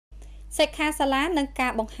សេខាសាលានឹងកា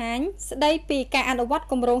របង្ហាញស្ដីពីការអនុវត្ត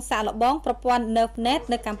គម្រោងសាកល្បងប្រព័ន្ធ NerveNet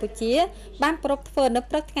នៅកម្ពុជាបានប្រពៃធ្វើនៅ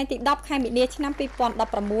ព្រឹកថ្ងៃទី 10 ខែមីនា ឆ្នាំ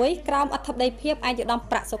 2016 ក្រោមអធិបតីភាពឯកឧត្តម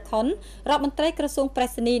ប្រាក់សុខុនរដ្ឋមន្ត្រីក្រសួងប្រៃ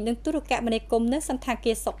សណីនិងទូរគមនាគមន៍នៅសន្តា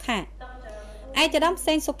គារសុខាឯកឧត្តម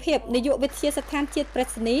សេងសុភាពនាយកវិទ្យាស្ថានជាតិប្រៃ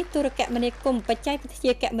សណីទូរគមនាគមន៍បច្ចេកវិទ្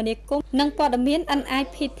យាគមនាគមន៍និងព័ត៌មាន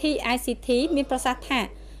NIPTC ICT មានប្រសាសន៍ថា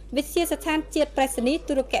វិទ្យាស្ថានជាតិប្រៃសណី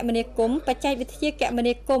ទូរគមនាគមន៍បច្ចេកវិទ្យាគម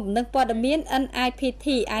នាគមន៍និងព័ត៌មាន NIPTC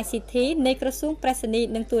ICT នៃក្រសួងប្រៃសណី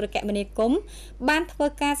និងទូរគមនាគមន៍បានធ្វើ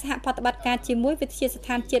ការសហប្រតិបត្តិការជាមួយវិទ្យាស្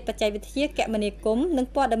ថានជាតិបច្ចេកវិទ្យាគមនាគមន៍និង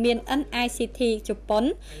ព័ត៌មាន NICT ជប៉ុន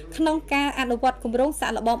ក្នុងការអនុវត្តគម្រោងសា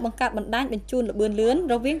កល្បងបង្កើតបណ្ដាញបញ្ជូនល្បឿនលឿន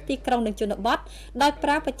រវាងទីក្រុងនិងជនបទដោយប្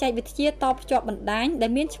រើបច្ចេកវិទ្យាតភ្ជាប់បណ្ដាញដែ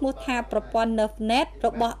លមានឈ្មោះថាប្រព័ន្ធ NerveNet រ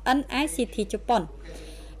បស់ NICT ជប៉ុន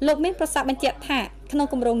លោកមានប្រសាសន៍បញ្ជាក់ថាក្នុង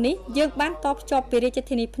គម្រោងនេះយើងបានតភ្ជាប់ពីរាជ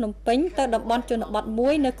ធានីភ្នំពេញទៅតំបន់ជនបទមួ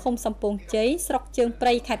យនៅឃុំសំពង់ជ័យស្រុកជើងព្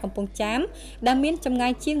រៃខេត្តកំពង់ចាមដែលមានចម្ងា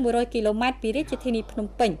យជាង 100 គីឡូម៉ែត្រពីរាជធានីភ្នំ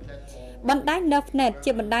ពេញបណ្ដាញ NerveNet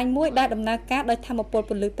ជាបណ្ដាញមួយដែលដំណើរការដោយថាមពល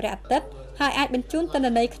ពន្លឺព្រះអាទិត្យហើយអាចបញ្ជូនទិន្ន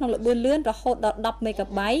ន័យក្នុងល្បឿនលឿនរហូតដល់ 10 មេហ្គា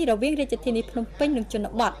បៃត៍រវាងរាជធានីភ្នំពេញនិងជន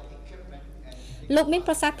បទលោកមាន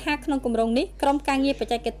ប្រសាសន៍ថាក្នុងគម្រោងនេះក្រុមការងារប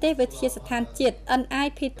ច្ចេកទេសវិទ្យាស្ថានជាតិ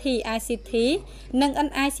NIPT ICT និង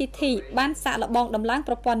NICT បានសាកល្បងដំឡើង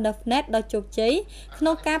ប្រព័ន្ធ NerveNet ដោយជោគជ័យក្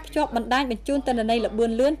នុងការភ្ជាប់បណ្ដាញបញ្ជូនទិន្នន័យល្បឿ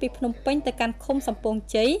នលឿនពីភ្នំពេញទៅកាន់ឃុំសំពង់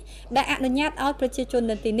ជ័យដែលអនុញ្ញាតឲ្យប្រជាជន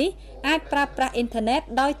នៅទីនេះអាចប្រើប្រាស់អ៊ីនធឺណិត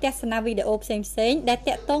ដោយទស្សនាវីដេអូផ្សេងៗដែល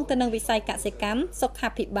ទាក់ទងទៅនឹងវិស័យកសិកម្មសុខា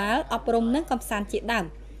ភិបាលអប់រំនិងកម្សាន្តជាដើម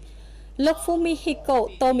លោក Fumihiko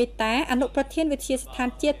Tomita អនុប្រធានវិទ្យាស្ថាន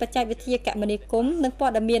ជាតិបច្ចេកវិទ្យាគមនាគមន៍និងព័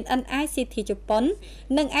ត៌មាន NICT ជប៉ុន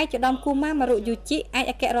និងឯកឧត្តម Kuma Maruyuchi ឯក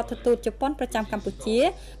អគ្គរដ្ឋទូតជប៉ុនប្រចាំកម្ពុជា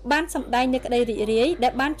បានសម្ដែងនូវក្តីរីករាយដែ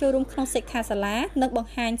លបានចូលរួមក្នុងសិក្ខាសាលានិងប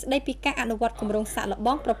ង្ហាញស្តីពីការអនុវត្តគម្រោងសាកល្ប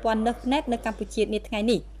ងប្រព័ន្ធ NerveNet នៅកម្ពុជានាថ្ងៃ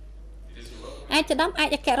នេះឯកឧត្តមឯក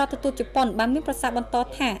អគ្គរដ្ឋទូតជប៉ុនបានមានប្រសាសន៍បន្ត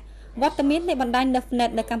ថាវត្តមាននៃបណ្ដាញ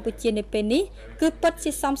NerveNet នៅកម្ពុជានៅពេលនេះគឺពិត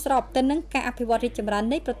ជាសមស្របទៅនឹងការអភិវឌ្ឍរីកចម្រើន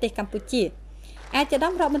នៃប្រទេសកម្ពុជាឯកឧត្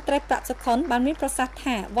តមរដ្ឋមន្ត្រីប្រាក់សុខុនបានមានប្រសាសន៍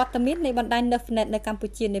ថាវត្តមាននៃបណ្ដាញ NerveNet នៅកម្ពុ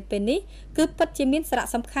ជានៅពេលនេះគឺពិតជាមានសារៈ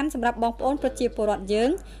សំខាន់សម្រាប់បងប្អូនប្រជាពលរដ្ឋយើង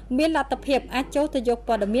មានលទ្ធភាពអាចចូលទៅយក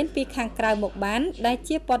ព័ត៌មានពីខាងក្រៅមកបានដែល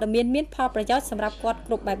ជាព័ត៌មានមានផលប្រយោជន៍សម្រាប់គាត់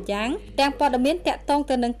គ្រប់បែបយ៉ាងទាំងព័ត៌មានតាក់ទង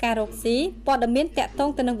ទៅនឹងការរកស៊ីព័ត៌មានតាក់ទង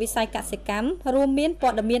ទៅនឹងវិស័យកសិកម្មរួមមានព័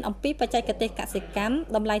ត៌មានអំពីបច្ចេកទេសកសិកម្ម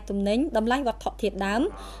តម្លៃទំនិញតម្លៃវត្ថុធាតុដើម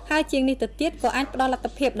ហើយជាងនេះទៅទៀតក៏អាចផ្ដល់លទ្ធ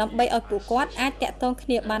ភាពដើម្បីឲ្យពួកគាត់អាចតាក់ទងគ្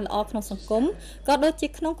នាបានល្អក្នុងសង្គមក៏ដូចជា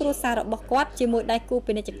ក្នុងគ្រួសាររបស់គាត់ជាមួយដៃគូ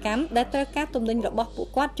ពាណិជ្ជកម្មដែលត្រូវការទំនិញរបស់ពួក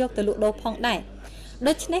គាត់យកទៅលក់ដូរផងដែរ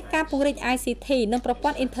ដូច្នេះការពង្រីក ICT និងប្រព័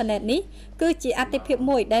ន្ធអ៊ីនធឺណិតនេះគឺជាអាទិភាព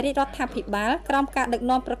មួយដែលរាជរដ្ឋាភិបាលក្រោមការដឹក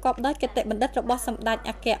នាំប្រកបដោយគតិបណ្ឌិតរបស់សម្ដេច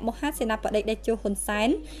អគ្គមហាសេនាបតីតេជោហ៊ុនសែន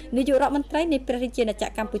នាយករដ្ឋមន្ត្រីនៃព្រះរាជាណាចក្រ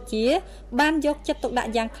កម្ពុជាបានយកចិត្តទុកដា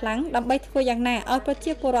ក់យ៉ាងខ្លាំងដើម្បីធ្វើយ៉ាងណាឲ្យប្រ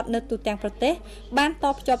ជាពលរដ្ឋនៅទូទាំងប្រទេសបានត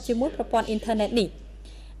ភ្ជាប់ជាមួយប្រព័ន្ធអ៊ីនធឺណិតនេះ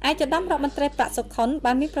ឯកឧត្តមរដ្ឋមន្ត្រីប្រាក់សុខុន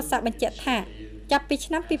បានមានប្រសាសន៍បញ្ជាក់ថាចាប់ពី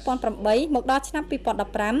ឆ្នាំ2008មកដល់ឆ្នាំ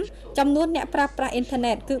2015ចំនួនអ្នកប្រើប្រាស់អ៊ីនធឺ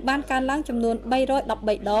ណិតគឺបានកើនឡើងចំនួន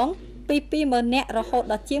313ដងពី 20,000 នាក់រហូត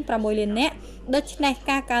ដល់ជាង 6 លាននាក់ដូច្នេះ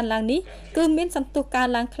ការកើនឡើងនេះគឺមានសន្ទុះកើន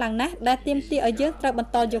ឡើងខ្លាំងណាស់ដែលទាមទារឲ្យយើងត្រូវប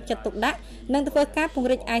ន្តយកចិត្តទុកដាក់និងធ្វើការពង្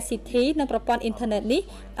រីក ICT និងប្រព័ន្ធអ៊ីនធឺណិតនេះ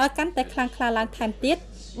ឲ្យកាន់តែខ្លាំងក្លាឡើងថែមទៀត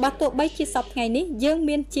បើទោះបីជាសប្តាហ៍ថ្ងៃនេះយើង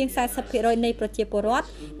មានជាង 40% នៃប្រជាពលរដ្ឋ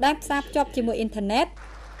ដែលផ្សារភ្ជាប់ជាមួយអ៊ីនធឺណិត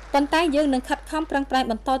ប៉ុន្តែយើងនឹងខិតខំប្រឹងប្រែង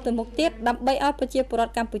បន្តទៅមុខទៀតដើម្បីឲ្យប្រជាពលរ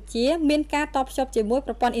ដ្ឋកម្ពុជាមានការតភ្ជាប់ជាមួយ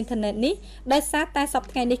ប្រព័ន្ធអ៊ីនធឺណិតនេះដោយសារតែសប្តា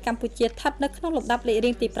ហ៍ថ្ងៃនេះកម្ពុជាស្ថិតនៅក្នុងលំដាប់លេខរៀ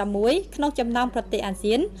ងទី6ក្នុងចំណោមប្រទេសអា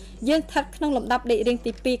ស៊ានយើងស្ថិតក្នុងលំដាប់លេខរៀង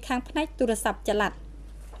ទី2ខាងផ្នែកទូរស័ព្ទចល័ត